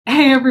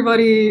Hey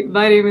everybody,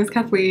 my name is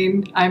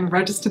Kathleen. I'm a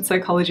registered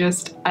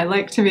psychologist. I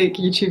like to make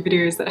YouTube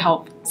videos that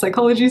help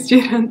psychology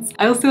students.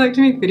 I also like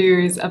to make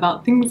videos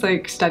about things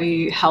like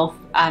study, health,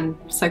 and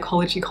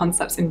psychology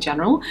concepts in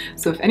general.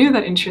 So if any of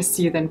that interests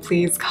you, then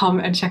please come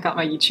and check out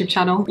my YouTube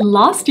channel.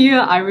 Last year,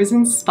 I was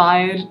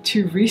inspired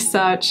to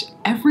research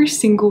every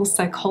single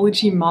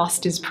psychology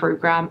master's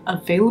program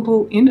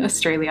available in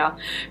Australia,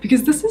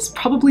 because this is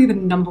probably the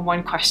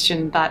 #1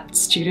 question that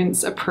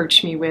students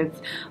approach me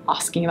with,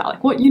 asking about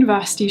like what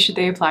university should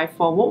they apply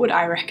for, what would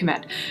I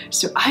recommend?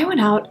 So I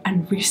went out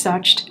and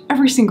researched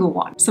every single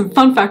one. Some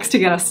fun facts to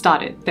get us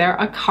started. There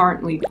are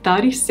currently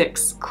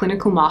 36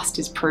 clinical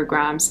master's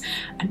programs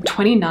and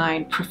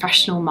 29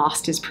 professional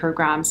master's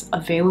programs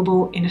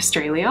available in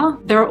Australia.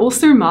 There are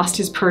also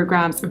master's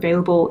programs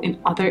available in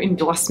other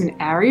endorsement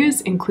areas,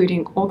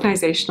 including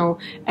organizational,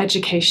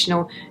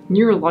 educational,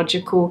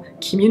 neurological,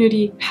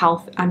 community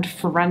health, and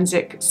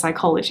forensic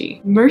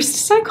psychology.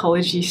 Most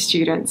psychology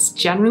students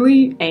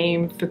generally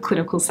aim for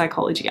clinical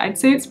psychology. I'd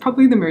say it's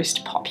probably the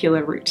most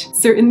popular route.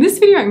 So in this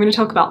video, I'm going to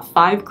talk about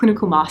 5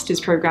 clinical master's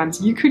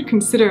programs you could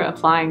consider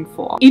applying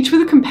for, each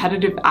with a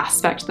competitive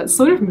aspect that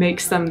sort of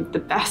makes them the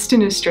best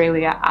in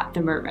Australia at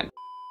the moment.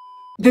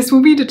 This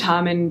will be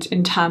determined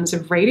in terms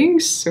of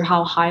ratings, so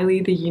how highly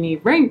the uni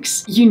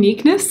ranks,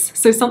 uniqueness,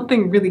 so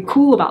something really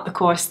cool about the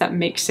course that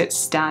makes it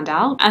stand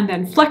out, and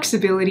then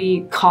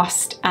flexibility,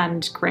 cost,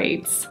 and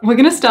grades. We're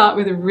going to start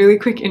with a really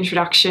quick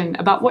introduction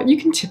about what you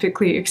can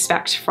typically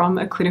expect from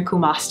a clinical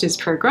master's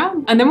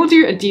program, and then we'll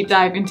do a deep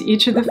dive into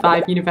each of the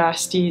 5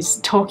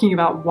 universities, talking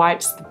about why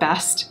it's the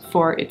best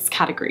for its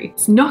category.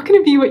 It's not going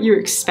to be what you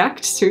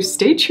expect, so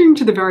stay tuned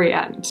to the very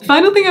end. The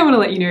final thing I want to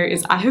let you know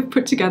is I have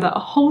put together a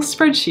whole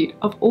spreadsheet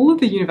of all of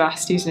the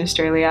universities in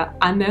Australia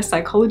and their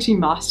psychology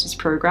master's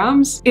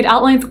programs. It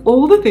outlines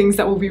all the things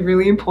that will be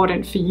really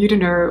important for you to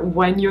know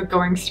when you're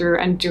going through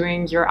and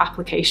doing your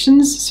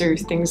applications. So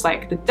things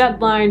like the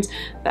deadlines,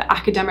 the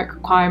academic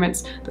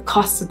requirements, the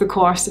costs of the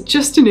course,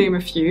 just to name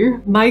a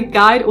few. My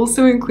guide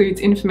also includes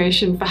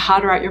information for how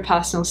to write your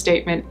personal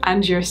statement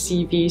and your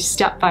CV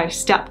step by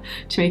step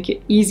to make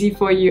it easy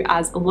for you,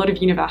 as a lot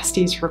of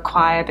universities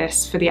require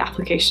this for the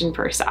application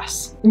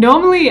process.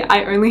 Normally,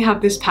 I only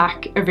have this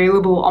pack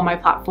available on my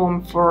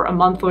platform for a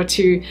month or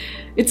 2.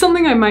 It's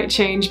something I might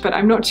change, but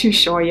I'm not too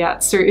sure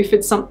yet. So if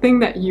it's something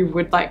that you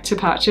would like to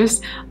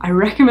purchase, I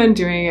recommend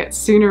doing it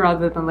sooner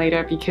rather than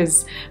later,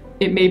 because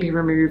it may be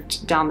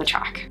removed down the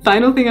track.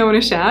 Final thing I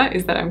want to share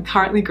is that I'm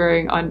currently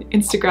growing on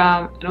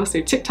Instagram and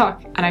also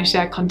TikTok, and I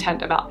share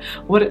content about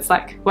what it's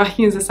like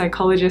working as a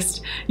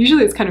psychologist.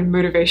 Usually it's kind of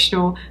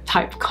motivational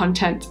type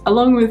content,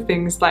 along with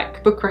things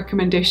like book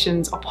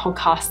recommendations or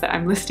podcasts that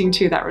I'm listening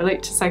to that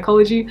relate to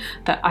psychology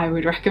that I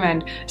would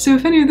recommend. So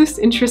if any of this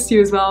interests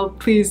you as well,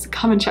 please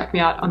come and check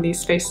me out on these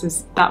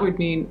spaces. That would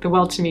mean the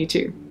world to me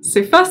too.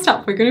 So first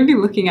up, we're going to be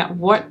looking at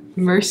what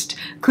most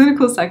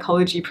clinical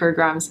psychology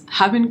programs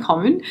have in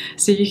common,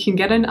 so you can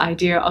get an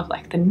idea of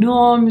like the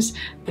norms,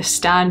 the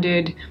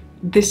standard.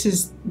 This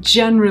is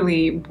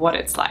generally what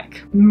it's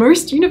like.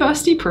 Most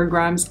university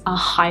programs are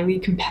highly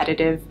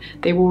competitive.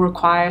 They will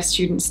require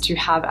students to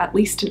have at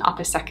least an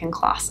upper second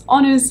class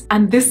honours,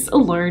 and this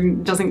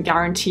alone doesn't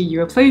guarantee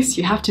you a place.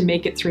 You have to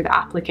make it through the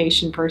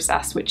application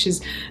process, which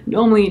is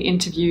normally an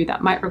interview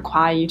that might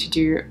require you to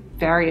do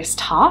various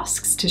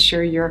tasks to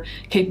show your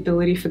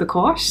capability for the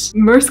course.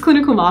 Most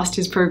clinical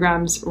master's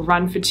programs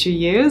run for 2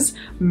 years.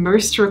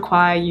 Most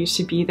require you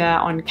to be there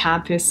on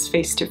campus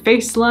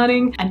face-to-face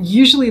learning, and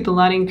usually the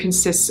learning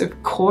consists of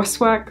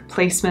coursework,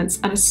 placements,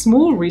 and a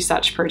small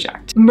research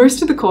project.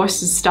 Most of the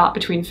courses start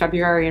between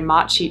February and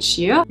March each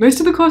year.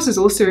 Most of the courses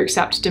also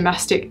accept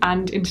domestic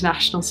and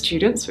international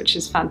students, which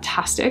is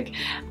fantastic.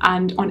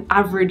 And on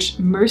average,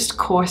 most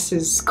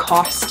courses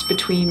cost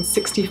between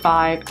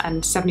 65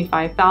 and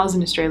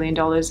 75,000 Australian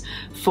dollars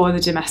for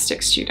the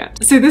domestic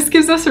student. So this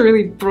gives us a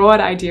really broad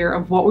idea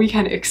of what we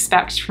can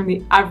expect from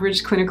the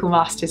average clinical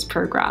master's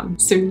program.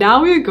 So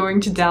now we are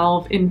going to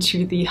delve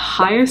into the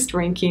highest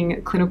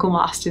ranking clinical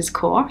master's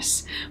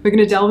course. We're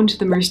going to delve into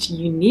the most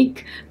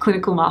unique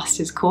clinical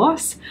master's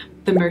course,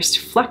 the most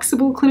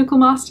flexible clinical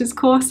master's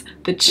course,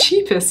 the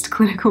cheapest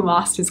clinical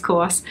master's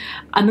course,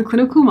 and the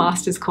clinical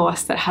master's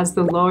course that has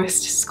the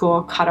lowest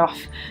score cutoff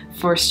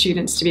for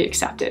students to be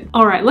accepted.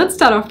 All right, let's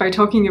start off by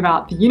talking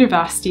about the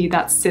university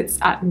that sits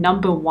at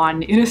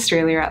 #1 in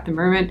Australia at the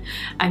moment,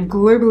 and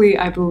globally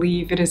I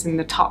believe it is in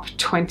the top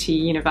 20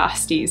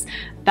 universities.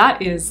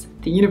 That is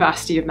the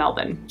University of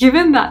Melbourne.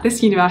 Given that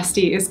this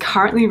university is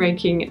currently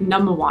ranking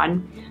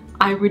 #1,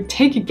 I would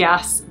take a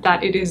guess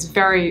that it is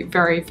very,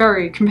 very,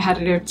 very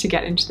competitive to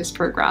get into this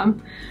program.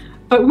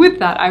 But with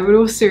that, I would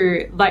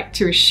also like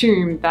to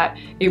assume that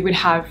it would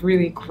have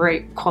really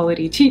great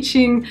quality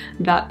teaching,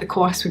 that the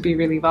course would be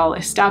really well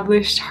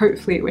established.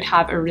 Hopefully it would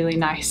have a really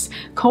nice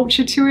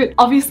culture to it.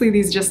 Obviously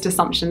these are just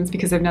assumptions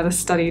because I've never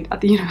studied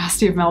at the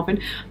University of Melbourne,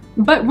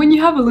 But when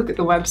you have a look at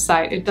the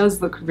website, it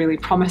does look really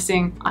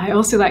promising. I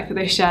also like that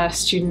they share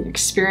student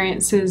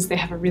experiences. They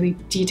have a really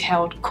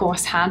detailed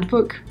course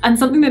handbook. And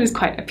something that is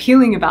quite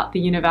appealing about the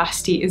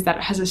university is that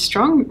it has a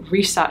strong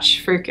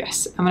research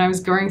focus. And when I was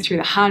going through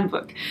the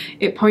handbook,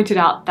 it pointed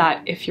out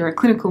that if you're a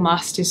clinical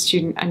master's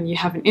student and you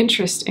have an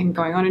interest in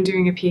going on and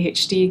doing a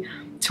PhD,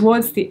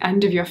 towards the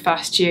end of your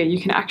first year, you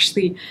can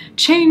actually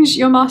change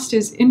your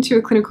master's into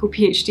a clinical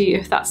PhD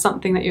if that's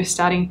something that you're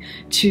starting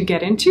to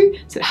get into.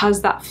 So it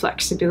has that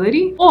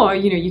flexibility. Or,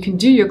 you can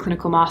do your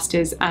clinical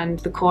master's and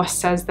the course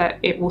says that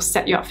it will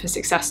set you up for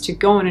success to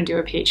go on and do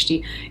a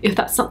PhD if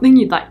that's something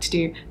you'd like to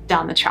do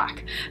down the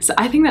track. So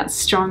I think that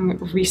strong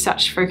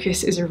research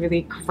focus is a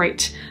really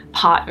great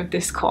part of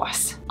this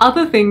course.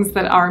 Other things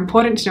that are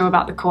important to know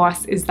about the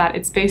course is that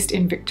it's based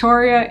in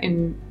Victoria,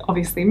 in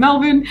obviously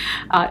Melbourne.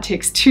 It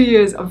takes 2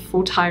 years of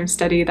full-time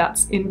study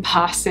that's in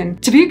person.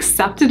 To be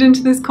accepted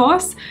into this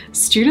course,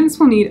 students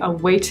will need a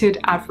weighted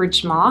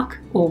average mark,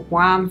 or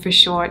WAM for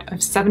short, of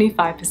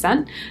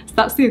 75%. So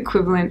that's the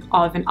equivalent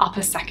of an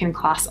upper second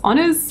class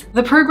honours.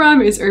 The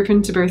program is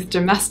open to both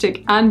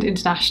domestic and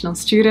international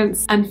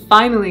students. And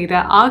finally,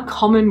 there are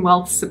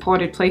Commonwealth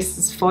supported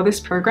places for this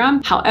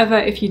program. However,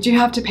 if you do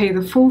have to pay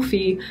the full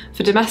fee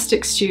for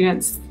domestic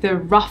students, the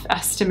rough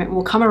estimate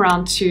will come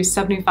around to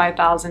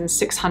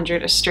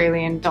 75,600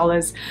 Australian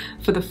dollars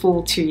for the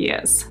full 2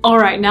 years. All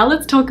right, now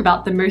let's talk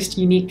about the most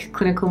unique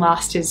clinical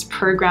master's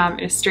program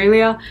in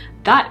Australia.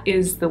 That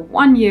is the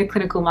one-year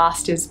clinical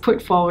master's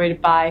put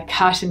forward by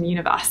Curtin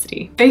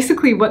University.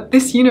 Basically, what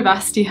this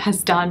university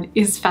has done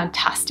is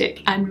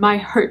fantastic, and my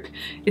hope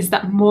is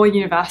that more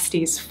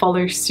universities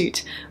follow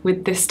suit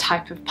with this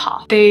type of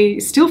path. They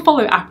still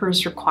follow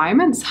APRA's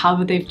requirements,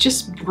 however, they've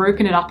just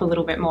broken it up a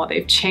little bit more.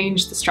 They've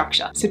changed the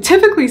structure. So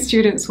typically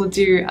students will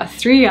do a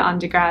 3-year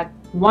undergrad,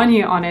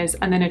 1-year honours,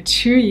 and then a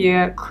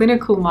 2-year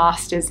clinical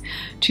master's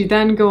to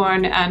then go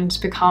on and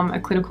become a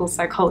clinical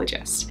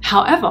psychologist.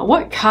 However,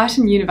 what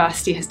Curtin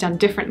University has done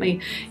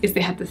differently is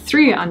they have the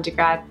 3-year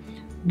undergrad,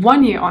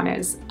 1-year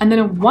honours, and then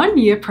a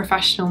 1-year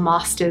professional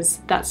master's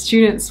that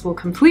students will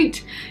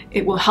complete.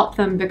 It will help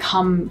them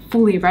become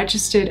fully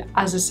registered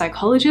as a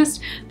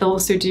psychologist. They'll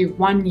also do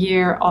 1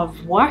 year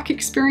of work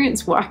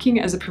experience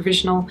working as a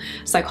provisional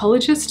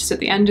psychologist. So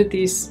at the end of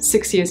these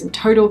 6 years in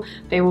total,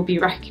 they will be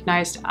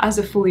recognised as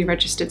a fully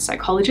registered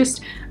psychologist,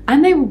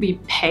 and they will be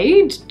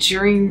paid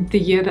during the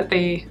year that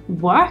they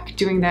work,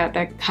 doing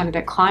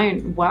their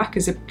client work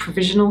as a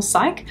provisional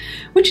psych,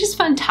 which is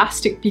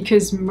fantastic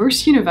because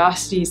most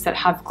universities that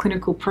have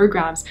clinical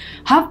programs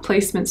have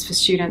placements for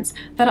students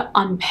that are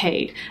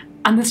unpaid,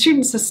 and the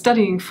students are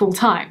studying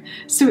full-time.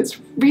 So it's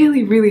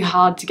really, really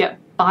hard to get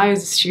by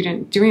as a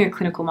student doing a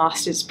clinical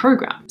master's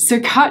program. So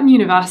Curtin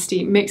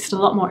University makes it a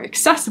lot more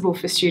accessible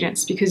for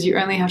students because you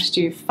only have to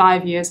do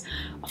 5 years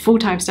of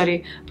full-time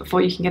study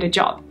before you can get a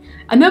job.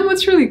 And then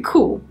what's really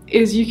cool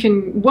is you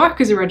can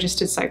work as a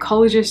registered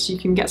psychologist, you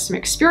can get some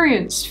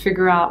experience,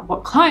 figure out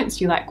what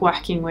clients you like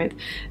working with,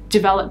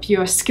 develop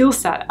your skill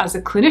set as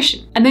a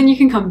clinician. And then you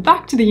can come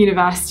back to the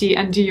university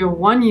and do your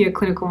 1-year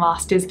clinical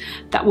master's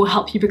that will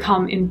help you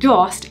become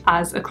endorsed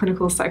as a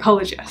clinical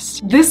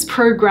psychologist. This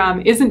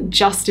program isn't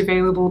just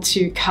available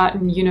to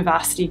Curtin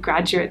University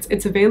graduates,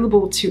 it's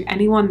available to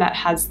anyone that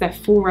has their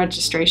full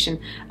registration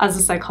as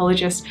a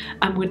psychologist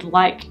and would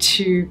like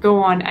to go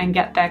on and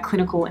get their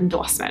clinical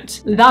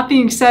endorsement. That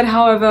being said,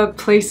 however,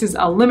 places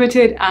are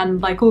limited,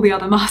 and like all the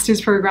other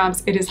master's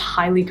programs, it is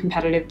highly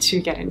competitive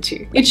to get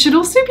into. It should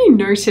also be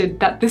noted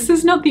that this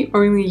is not the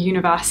only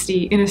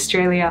university in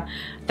Australia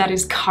that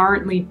is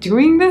currently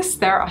doing this.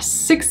 There are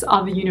 6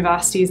 other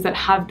universities that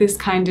have this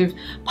kind of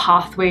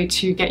pathway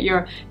to get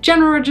your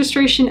general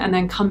registration and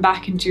then come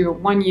back and do a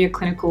 1-year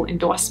clinical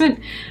endorsement.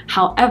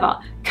 However,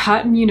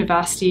 Curtin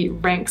University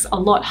ranks a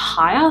lot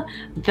higher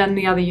than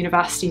the other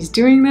universities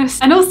doing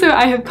this. And also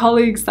I have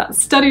colleagues that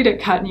studied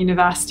at Curtin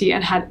University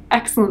and had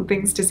excellent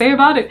things to say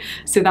about it,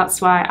 so that's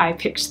why I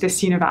picked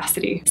this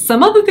university.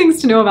 Some other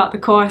things to know about the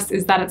course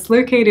is that it's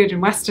located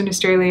in Western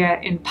Australia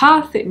in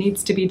Perth. It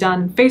needs to be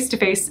done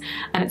face-to-face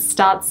and it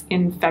starts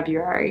in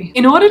February.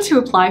 In order to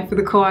apply for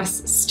the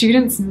course,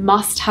 students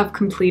must have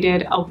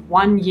completed a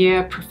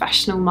 1-year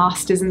professional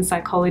master's in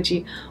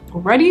psychology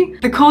already.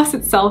 The course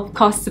itself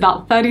costs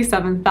about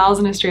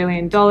 37,000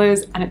 Australian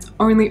dollars and it's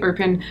only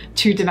open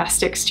to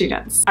domestic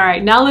students. All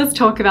right, now let's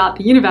talk about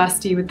the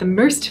university with the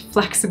most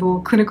flexible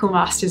clinical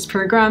master's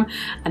program,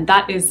 and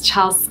that is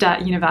Charles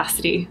Sturt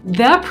University.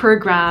 Their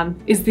program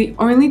is the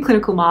only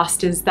clinical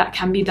master's that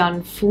can be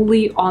done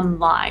fully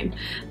online.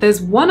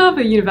 There's one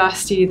other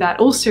university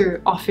that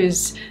also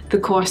offers the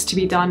course to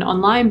be done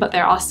online, but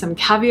there are some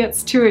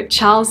caveats to it.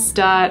 Charles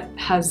Sturt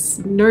has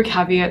no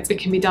caveats. It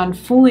can be done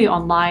fully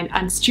online,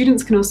 and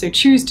students can also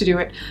choose to do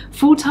it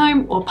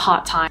full-time or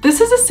part-time.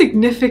 This is a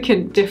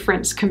significant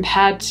difference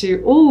compared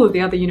to all of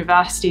the other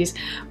universities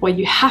where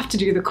you have to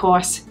do the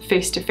course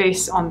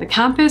face-to-face on the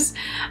campus,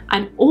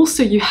 and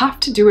also you have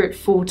to do it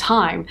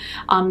full-time.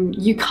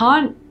 You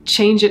can't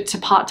change it to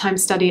part-time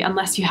study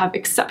unless you have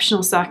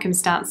exceptional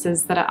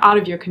circumstances that are out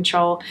of your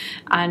control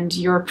and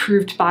you're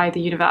approved by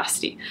the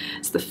university.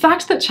 So the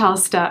fact that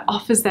Charles Sturt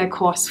offers their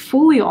course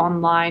fully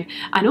online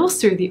and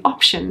also the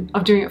option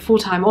of doing it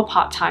full-time or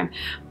part-time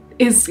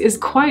is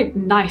quite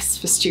nice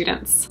for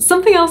students.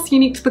 Something else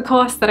unique to the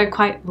course that I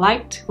quite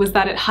liked was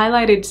that it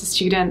highlighted to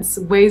students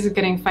ways of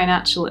getting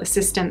financial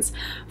assistance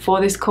for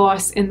this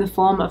course in the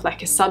form of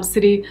like a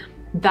subsidy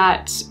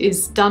that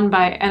is done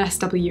by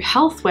NSW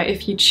Health, where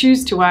if you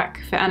choose to work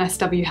for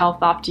NSW Health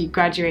after you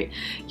graduate,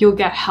 you'll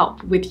get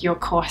help with your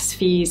course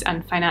fees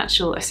and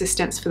financial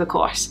assistance for the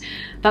course.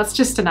 That's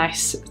just a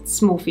nice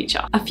small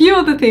feature. A few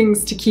other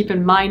things to keep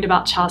in mind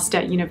about Charles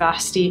Sturt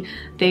University: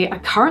 they are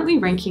currently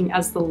ranking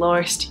as the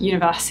lowest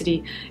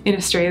university in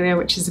Australia,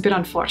 which is a bit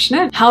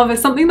unfortunate. However,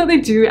 something that they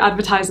do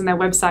advertise on their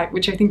website,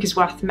 which I think is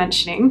worth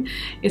mentioning,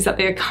 is that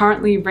they are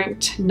currently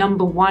ranked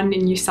 #1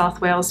 in New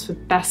South Wales for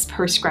best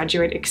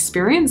postgraduate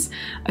experience,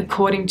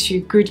 according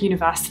to Good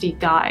University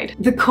Guide.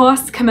 The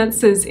course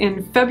commences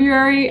in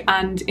February,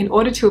 and in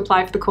order to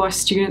apply for the course,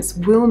 students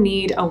will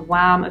need a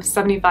WAM of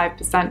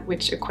 75%,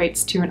 which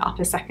equates to an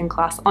upper second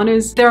class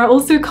honours. There are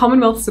also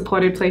Commonwealth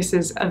supported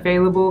places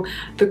available.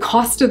 The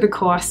cost of the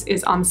course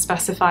is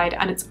unspecified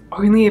and it's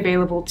only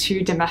available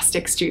to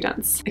domestic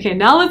students. Okay,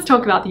 now let's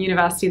talk about the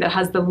university that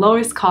has the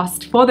lowest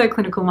cost for their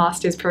clinical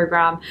masters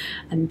program,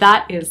 and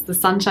that is the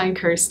Sunshine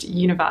Coast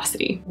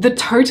University. The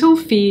total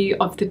fee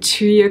of the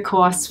 2-year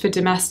course for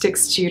domestic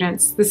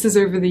students, this is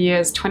over the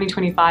years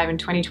 2025 and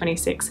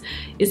 2026,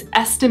 is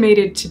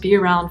estimated to be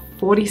around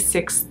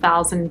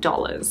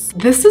 $46,000.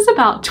 This is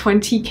about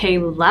 $20K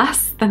less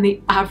than the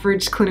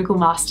average clinical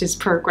master's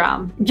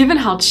program. Given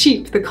how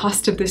cheap the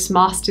cost of this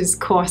master's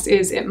course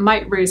is, it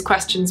might raise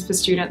questions for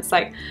students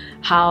like,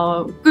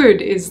 how good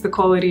is the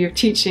quality of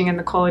teaching and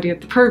the quality of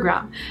the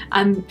program?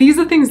 And these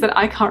are things that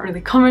I can't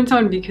really comment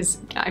on because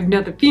I've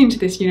never been to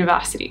this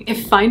university.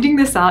 If finding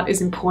this out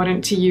is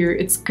important to you,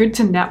 it's good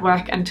to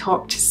network and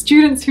talk to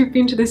students who've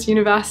been to this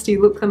university,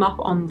 look them up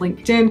on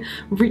LinkedIn,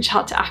 reach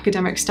out to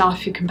academic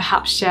staff who can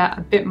perhaps share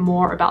a bit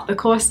more about the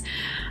course.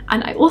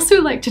 And I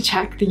also like to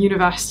check the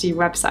university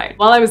website.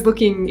 While I was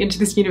looking into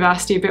this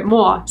university a bit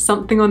more,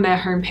 something on their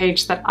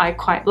homepage that I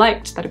quite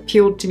liked, that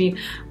appealed to me,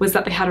 was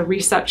that they had a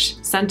research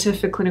centre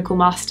for clinical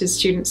masters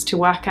students to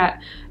work at.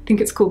 I think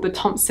it's called the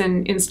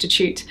Thompson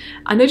Institute,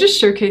 and they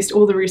just showcased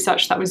all the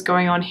research that was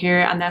going on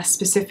here and their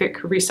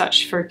specific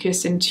research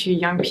focus into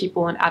young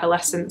people and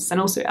adolescents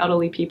and also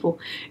elderly people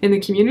in the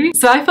community.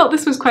 So I felt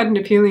this was quite an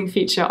appealing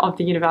feature of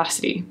the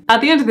university. At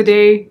the end of the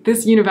day,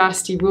 this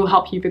university will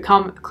help you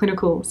become a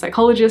clinical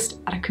psychologist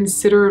at a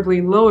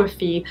considerably lower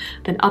fee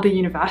than other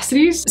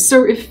universities.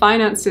 So if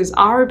finances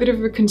are a bit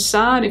of a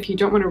concern, if you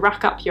don't want to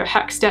rack up your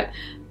HECS debt,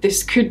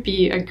 this could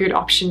be a good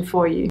option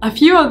for you. A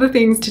few other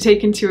things to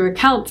take into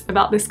account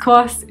about this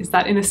course is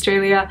that in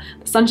Australia,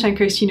 the Sunshine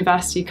Coast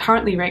University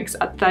currently ranks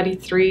at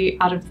 33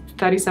 out of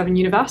 37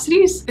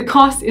 universities. The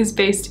course is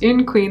based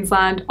in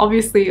Queensland,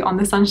 obviously on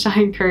the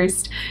Sunshine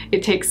Coast.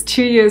 It takes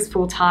 2 years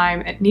full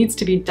time, it needs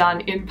to be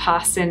done in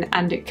person,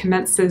 and it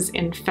commences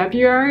in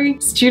February.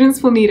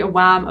 Students will need a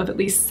WAM of at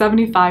least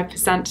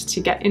 75% to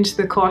get into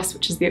the course,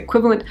 which is the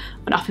equivalent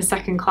of an upper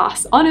second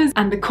class honours,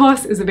 and the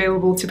course is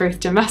available to both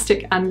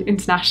domestic and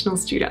international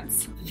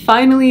students.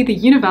 Finally, the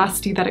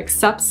university that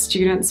accepts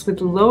students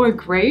with lower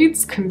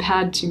grades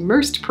compared to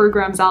most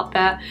programs out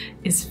there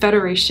is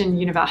Federation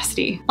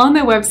University. On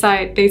their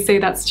website, they say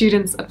that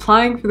students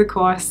applying for the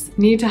course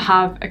need to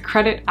have a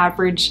credit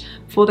average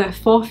for their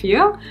 4th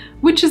year,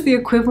 which is the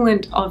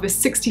equivalent of a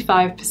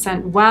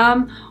 65%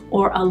 WAM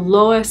or a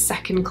lower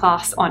second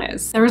class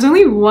honours. There is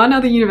only one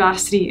other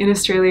university in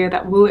Australia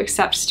that will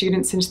accept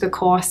students into the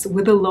course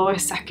with a lower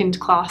second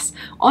class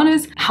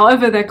honours.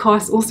 However, their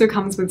course also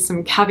comes with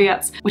some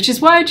caveats, which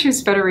is why I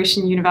chose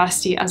Federation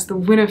University as the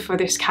winner for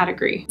this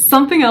category.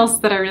 Something else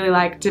that I really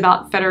liked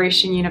about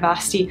Federation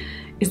University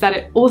is that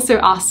it also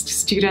asked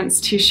students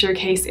to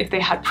showcase if they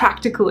had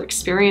practical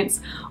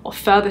experience or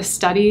further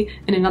study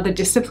in another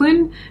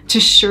discipline to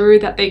show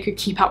that they could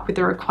keep up with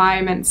the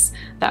requirements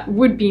that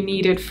would be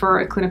needed for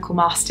a clinical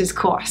master's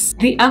course.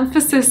 The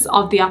emphasis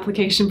of the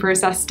application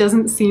process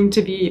doesn't seem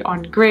to be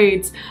on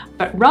grades,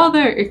 but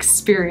rather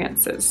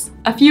experiences.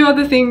 A few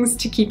other things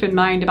to keep in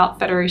mind about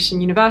Federation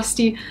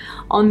University.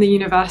 On the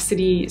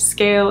university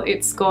scale,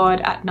 it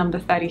scored at number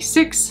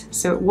 36,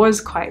 so it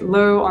was quite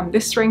low on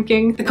this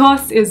ranking. The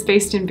course is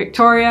based in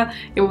Victoria.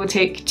 It will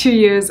take 2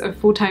 years of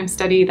full-time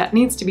study that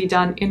needs to be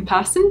done in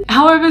person.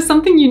 However,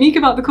 something unique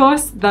about the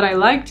course that I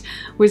liked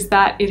was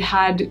that it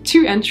had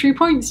 2 entry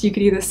points. You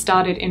could either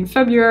start it in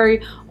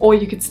February or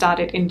you could start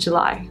it in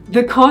July.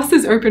 The course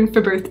is open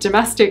for both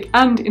domestic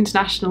and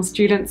international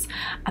students,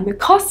 and the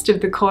cost of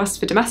the course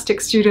for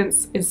domestic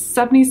students is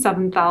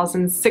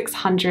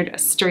 77,600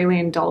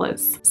 Australian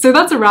dollars. So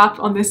that's a wrap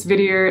on this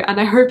video, and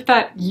I hope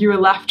that you are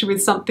left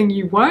with something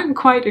you weren't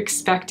quite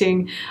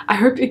expecting. I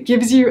hope it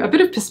gives you a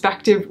bit of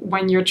perspective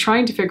when you're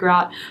trying to figure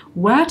out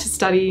where to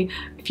study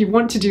if you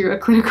want to do a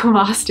clinical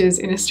master's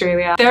in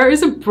Australia, there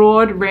is a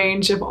broad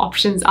range of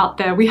options out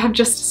there. We have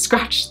just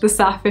scratched the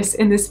surface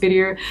in this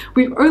video.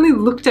 We've only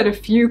looked at a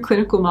few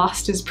clinical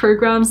master's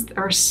programs.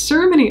 There are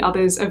so many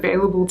others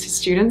available to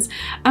students,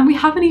 and we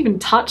haven't even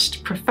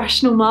touched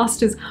professional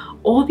masters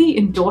or the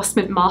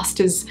endorsement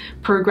master's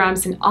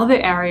programs in other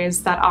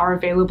areas that are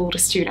available to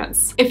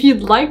students. If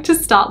you'd like to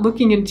start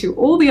looking into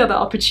all the other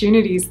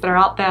opportunities that are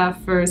out there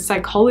for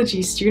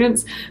psychology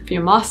students for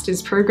your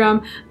master's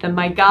program, then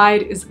my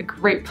guide is a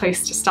great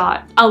place to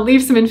start. I'll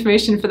leave some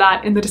information for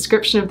that in the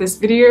description of this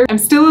video. I'm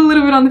still a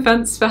little bit on the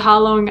fence for how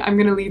long I'm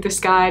going to leave this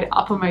guide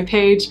up on my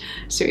page,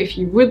 so if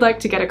you would like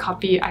to get a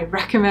copy, I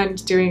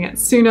recommend doing it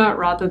sooner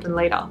rather than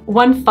later.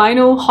 One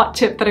final hot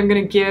tip that I'm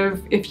going to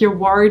give if you're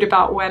worried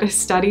about where to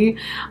study,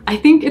 I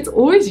think it's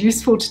always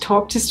useful to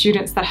talk to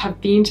students that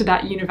have been to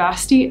that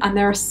university, and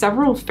there are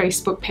several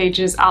Facebook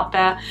pages out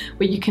there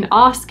where you can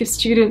ask if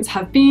students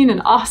have been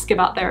and ask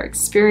about their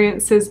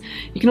experiences.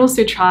 You can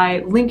also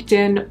try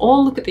LinkedIn or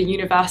look at the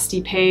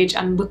university page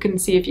and look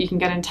and see if you can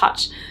get in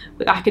touch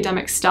with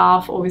academic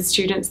staff or with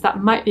students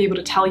that might be able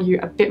to tell you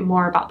a bit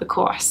more about the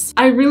course.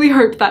 I really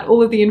hope that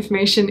all of the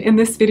information in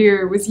this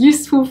video was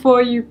useful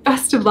for you.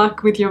 Best of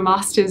luck with your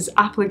master's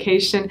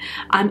application,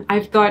 and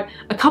I've got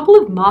a couple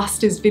of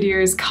master's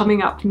videos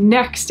coming up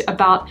next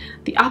about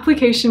the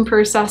application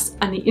process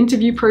and the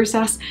interview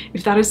process.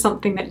 If that is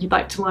something that you'd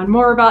like to learn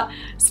more about,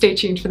 stay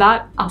tuned for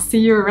that. I'll see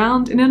you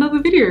around in another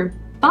video.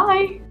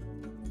 Bye!